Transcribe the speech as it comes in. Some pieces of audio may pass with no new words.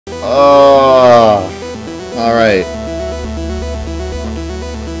Alright.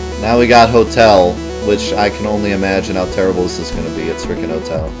 Now we got hotel, which I can only imagine how terrible this is going to be. It's freaking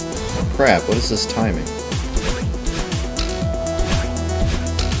hotel. Crap, what is this timing?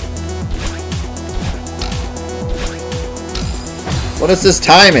 What is this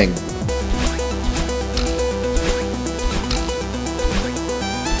timing?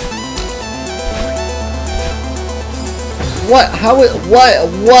 What? How? What?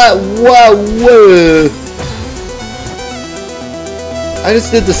 Whoa. I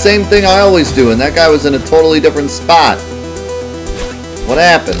just did the same thing I always do, and that guy was in a totally different spot. What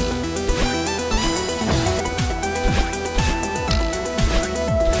happened?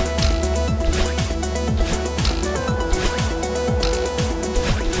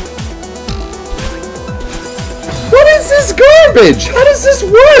 What is this garbage? How does this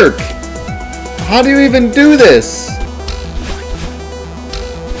work? How do you even do this?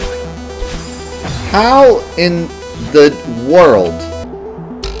 How in the world?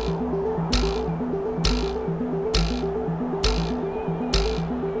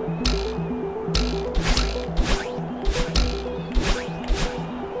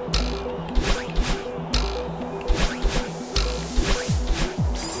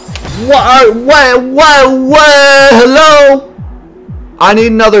 What? Hello? I need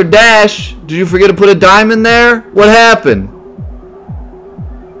another dash. Did you forget to put a diamond there? What happened?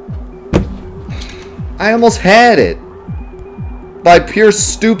 I almost had it. By pure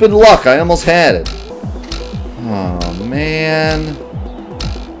stupid luck, I almost had it. Oh, man.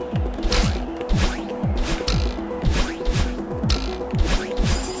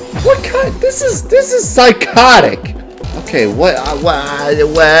 What kind? This is psychotic. Okay, what?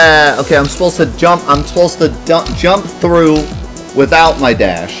 Okay, I'm supposed to jump. I'm supposed to jump through without my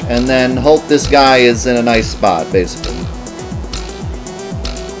dash, and then hope this guy is in a nice spot, basically.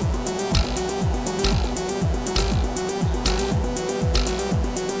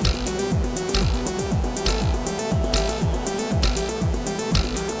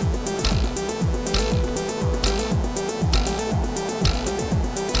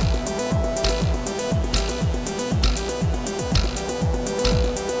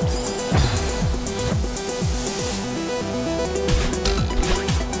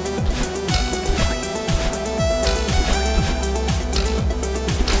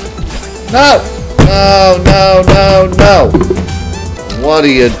 No! No! What are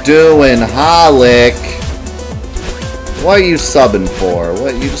you doing, Holic? What are you subbing for?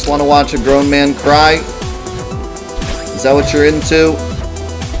 What, you just want to watch a grown man cry? Is that what you're into?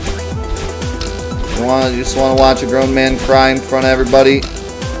 You just want to watch a grown man cry in front of everybody?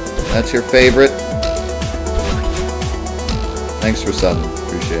 That's your favorite? Thanks for subbing.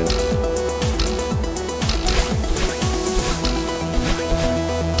 Appreciate it.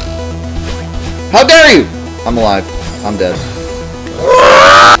 How dare you! I'm alive. I'm dead.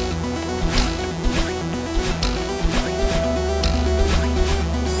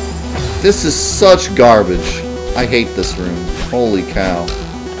 This is such garbage. I hate this room. Holy cow.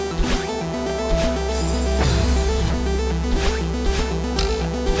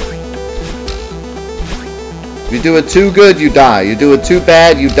 If you do it too good, you die. You do it too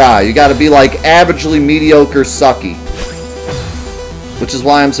bad, you die. You gotta be like averagely mediocre sucky. Which is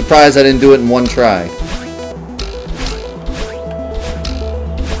why I'm surprised I didn't do it in one try.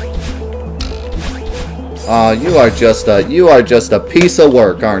 You are just a piece of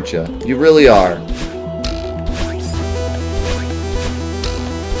work, aren't you? You really are.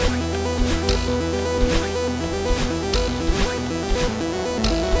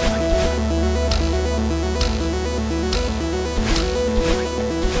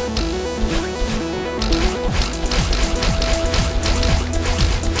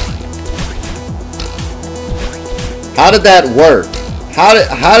 How did that work? How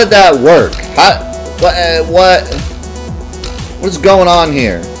did that work? What's going on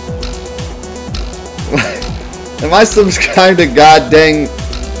here? Am I some kind of goddamn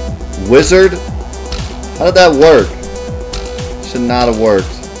wizard? How did that work? Should not have worked.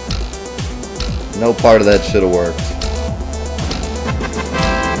 No part of that should have worked.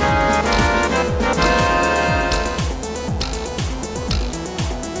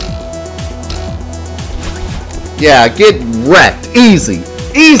 Yeah, get wrecked. Easy.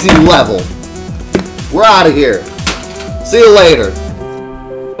 Easy level. We're out of here. See you later.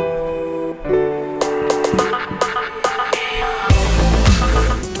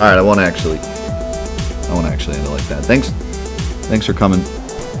 Alright, I won't actually end it like that. Thanks for coming.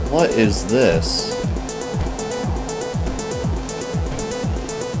 What is this?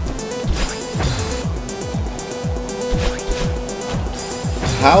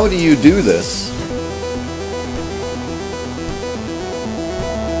 How do you do this?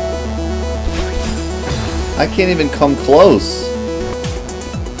 I can't even come close.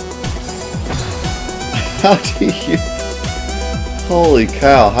 How do you... Holy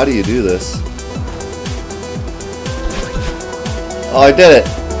cow, how do you do this? Oh, I did it!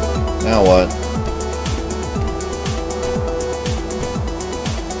 Now what?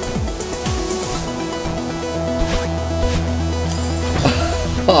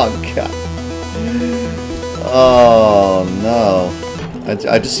 Oh, God. Oh, no.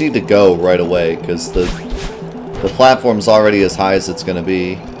 I just need to go right away, because the platform's already as high as it's going to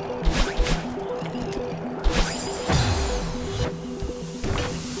be.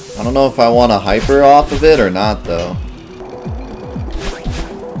 I don't know if I want to hyper off of it or not, though.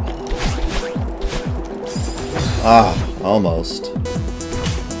 Ah, almost.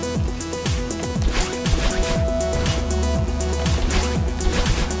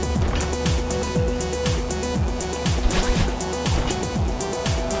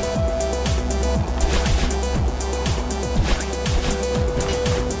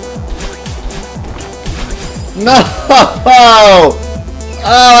 No!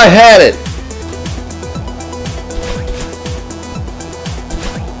 Oh, I had it!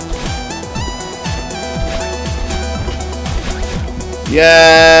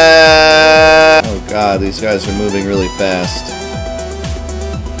 Yeah! Oh god, these guys are moving really fast.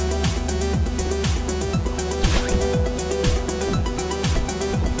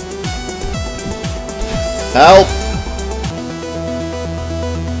 Help!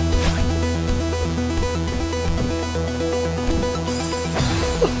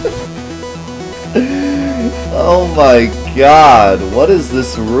 Oh my god, what is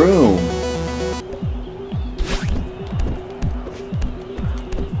this room?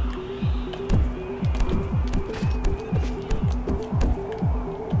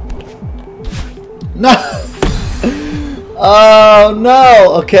 No! Oh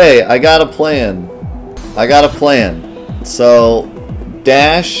no! Okay, I got a plan. I got a plan. So,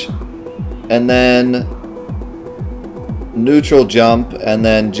 dash, and then neutral jump, and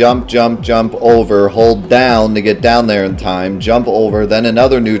then jump, jump, jump over, hold down to get down there in time, jump over, then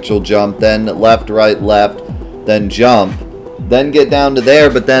another neutral jump, then left, right, left, then jump, then get down to there,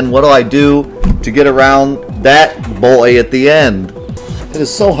 but then what do I do to get around that boy at the end? It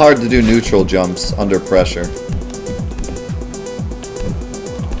is so hard to do neutral jumps under pressure.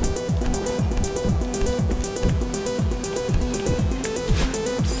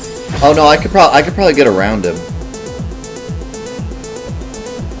 Oh no, I could probably get around him.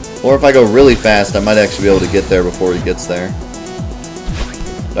 Or if I go really fast, I might actually be able to get there before he gets there.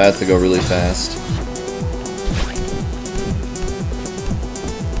 But I have to go really fast.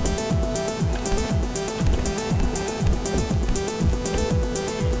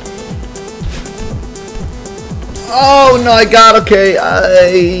 Oh no, I got okay.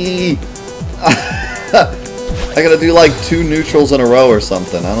 I gotta do like 2 neutrals in a row or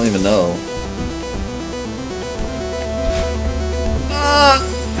something. I don't even know.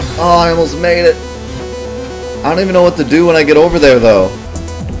 Oh, I almost made it. I don't even know what to do when I get over there, though.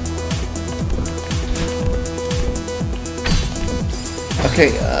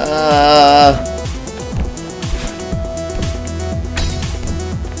 Okay,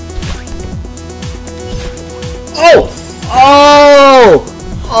 Oh! Oh!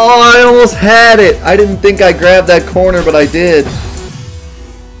 Oh, I almost had it! I didn't think I grabbed that corner, but I did.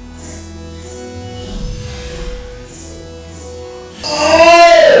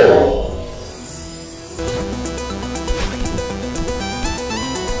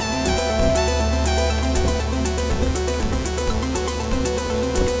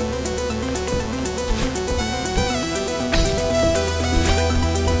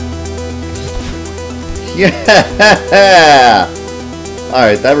 Yeah!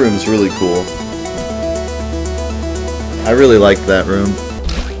 Alright, that room's really cool. I really like that room.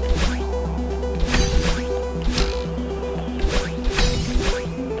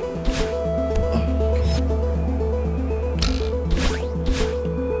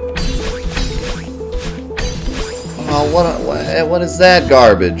 Oh, what is that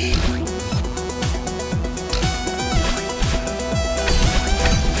garbage?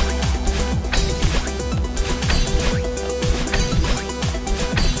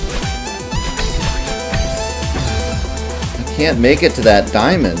 Can't make it to that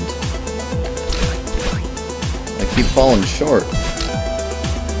diamond. I keep falling short.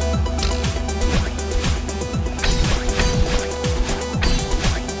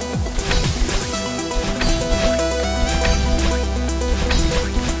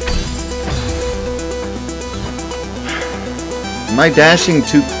 I dashing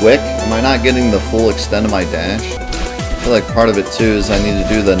too quick? Am I not getting the full extent of my dash? I feel like part of it too is I need to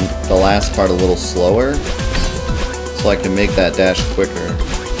do the last part a little slower so I can make that dash quicker.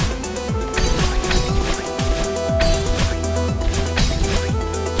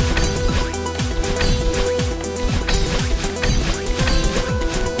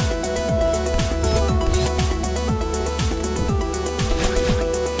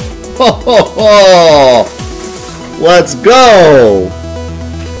 Ho ho ho! Let's go!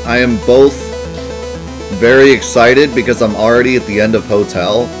 I am both very excited because I'm already at the end of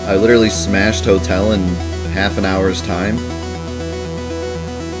Hotel. I literally smashed Hotel in half an hour's time.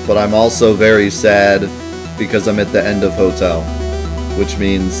 But I'm also very sad because I'm at the end of Hotel, which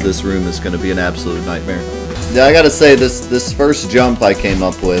means this room is going to be an absolute nightmare. Yeah, I gotta say, this first jump I came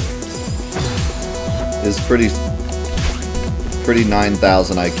up with is pretty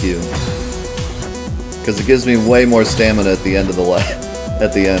 9,000 IQ, because it gives me way more stamina at the end of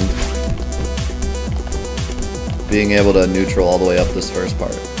at the end, being able to neutral all the way up this first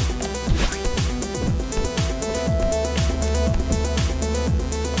part.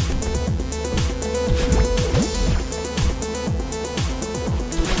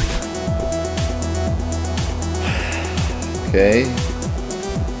 Okay.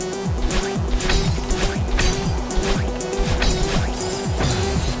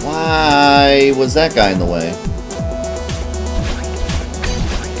 Why was that guy in the way?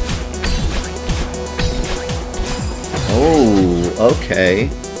 Oh, okay.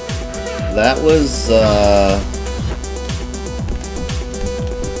 That was I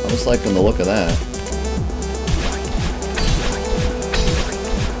was liking the look of that.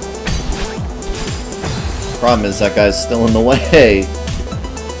 Problem is that guy's still in the way.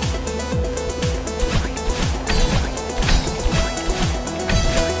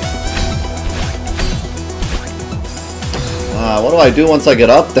 What do I do once I get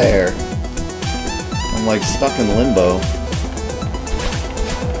up there? I'm like stuck in limbo.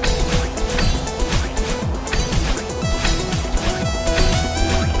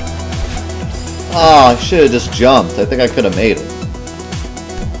 Oh, I should have just jumped. I think I could have made it.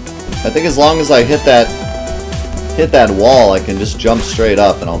 I think as long as I hit that wall, I can just jump straight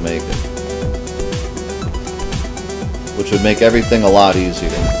up and I'll make it. Which would make everything a lot easier.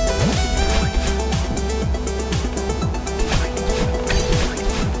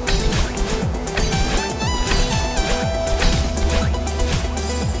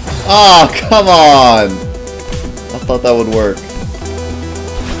 Oh, come on! I thought that would work.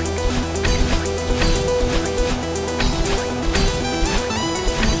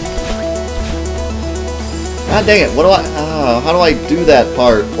 God dang it, what do I... how do I do that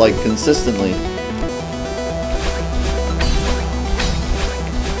part, like, consistently?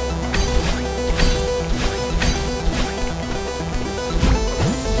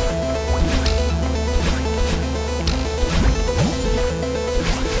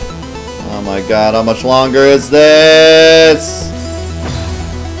 Oh my god, how much longer is this?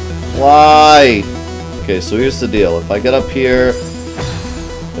 Why? Okay, so here's the deal. If I get up here,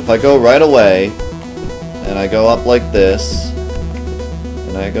 if I go right away, and I go up like this,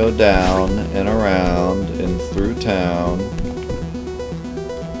 and I go down and around and through town,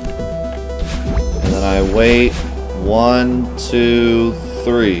 and then I wait 1, 2,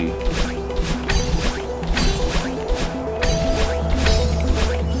 3.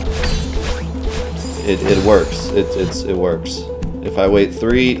 It works. It works. If I wait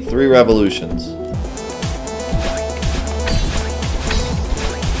three revolutions.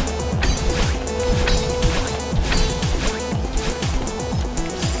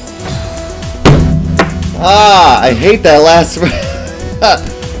 Ah, I hate that last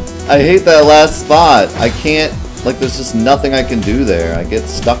I hate that last spot. I can't, like, there's just nothing I can do there. I get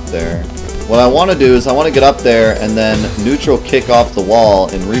stuck there. What I want to do is I want to get up there and then neutral kick off the wall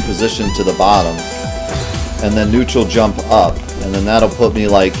and reposition to the bottom. And then neutral jump up. And then that'll put me,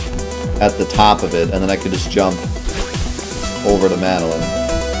 like, at the top of it. And then I can just jump over to Madeline.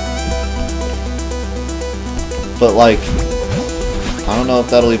 But, like, I don't know if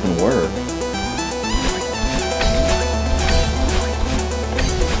that'll even work.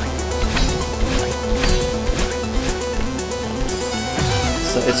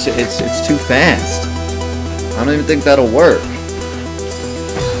 It's too fast. I don't even think that'll work.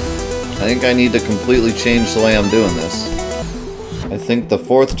 I think I need to completely change the way I'm doing this. I think the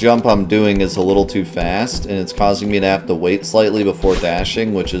fourth jump I'm doing is a little too fast, and it's causing me to have to wait slightly before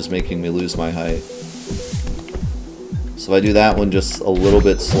dashing, which is making me lose my height. So I do that one just a little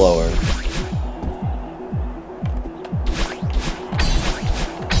bit slower.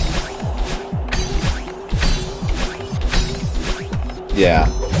 Yeah,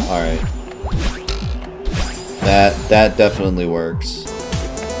 alright. That definitely works.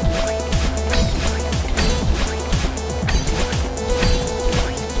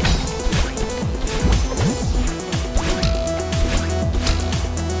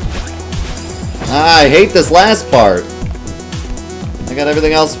 I hate this last part. I got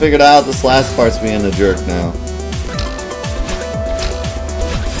everything else figured out. This last part's being a jerk now.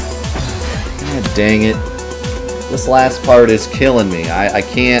 God dang it. This last part is killing me. I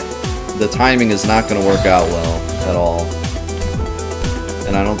can't... The timing is not going to work out well at all.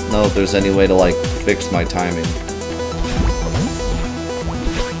 And I don't know if there's any way to, like, fix my timing.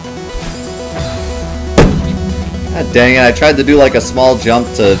 God dang it. I tried to do, like, a small jump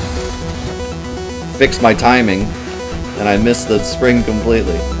to fix my timing, and I missed the spring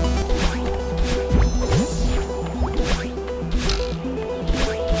completely.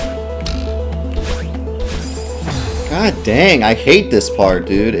 God dang, I hate this part,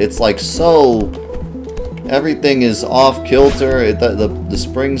 dude. It's like so... Everything is off kilter. The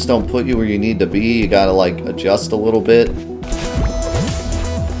springs don't put you where you need to be. You gotta like adjust a little bit.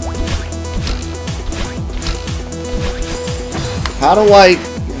 How do I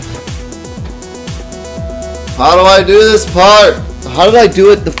do this part? How did I do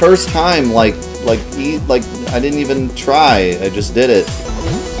it the first time? Like I didn't even try. I just did it.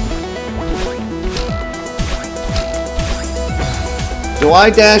 Do I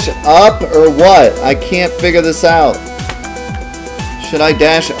dash up or what? I can't figure this out. Should I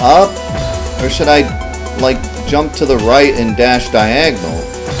dash up? Or should I, like, jump to the right and dash diagonal?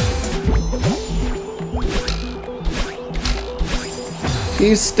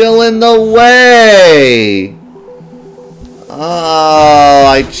 He's still in the way! Oh,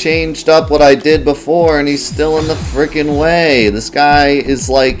 I changed up what I did before and he's still in the freaking way. This guy is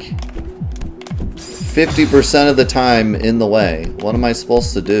like 50% of the time in the way. What am I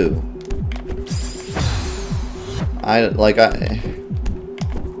supposed to do?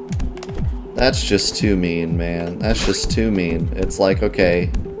 That's just too mean, man. That's just too mean. It's like, okay,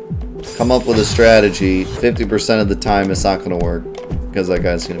 come up with a strategy. 50% of the time it's not going to work because that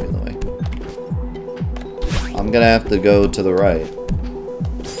guy's going to be in the way. I'm gonna have to go to the right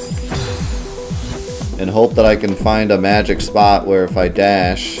and hope that I can find a magic spot where if I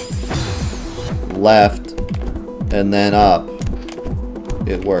dash left and then up,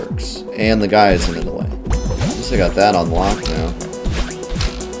 it works. And the guy isn't in the way. At least I got that unlocked now.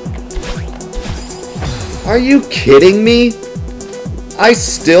 Are you kidding me? I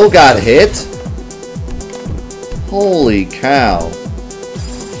still got hit? Holy cow.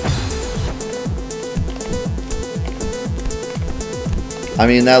 I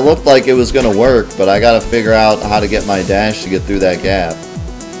mean, that looked like it was gonna work, but I gotta figure out how to get my dash to get through that gap.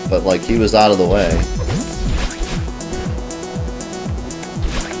 But, like, he was out of the way.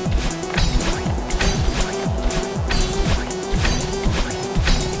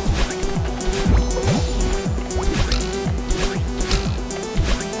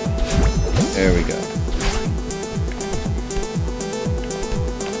 There we go.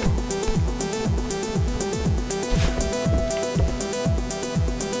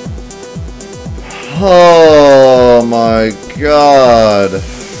 Oh my god.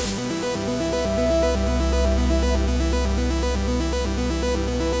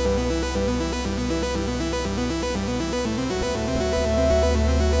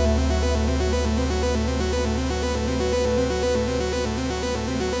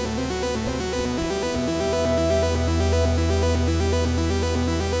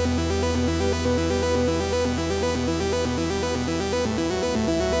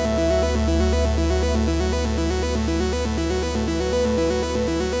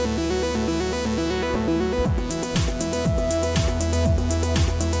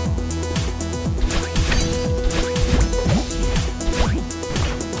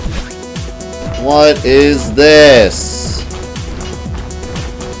 What is this?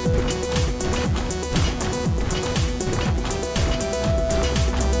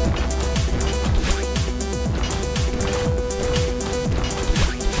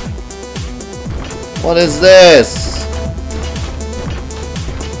 What is this?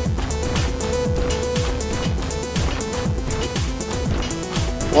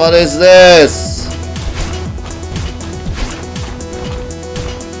 What is this?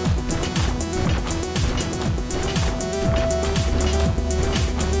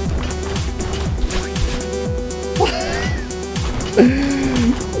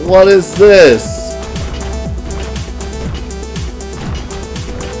 What is this?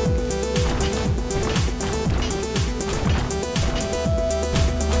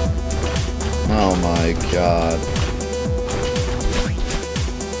 Oh my god.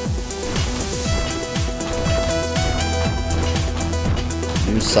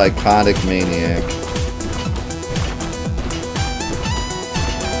 some psychotic maniac.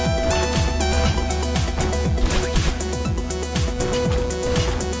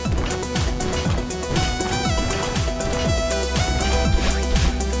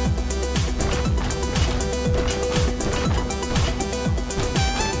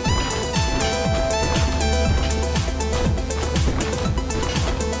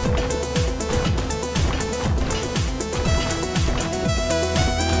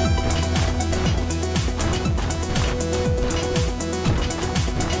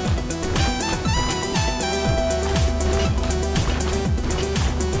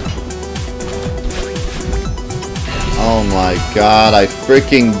 Oh my god, I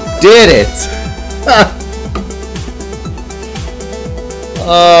freaking did it!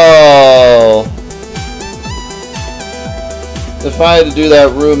 Oh. If I had to do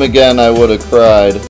that room again, I would have cried.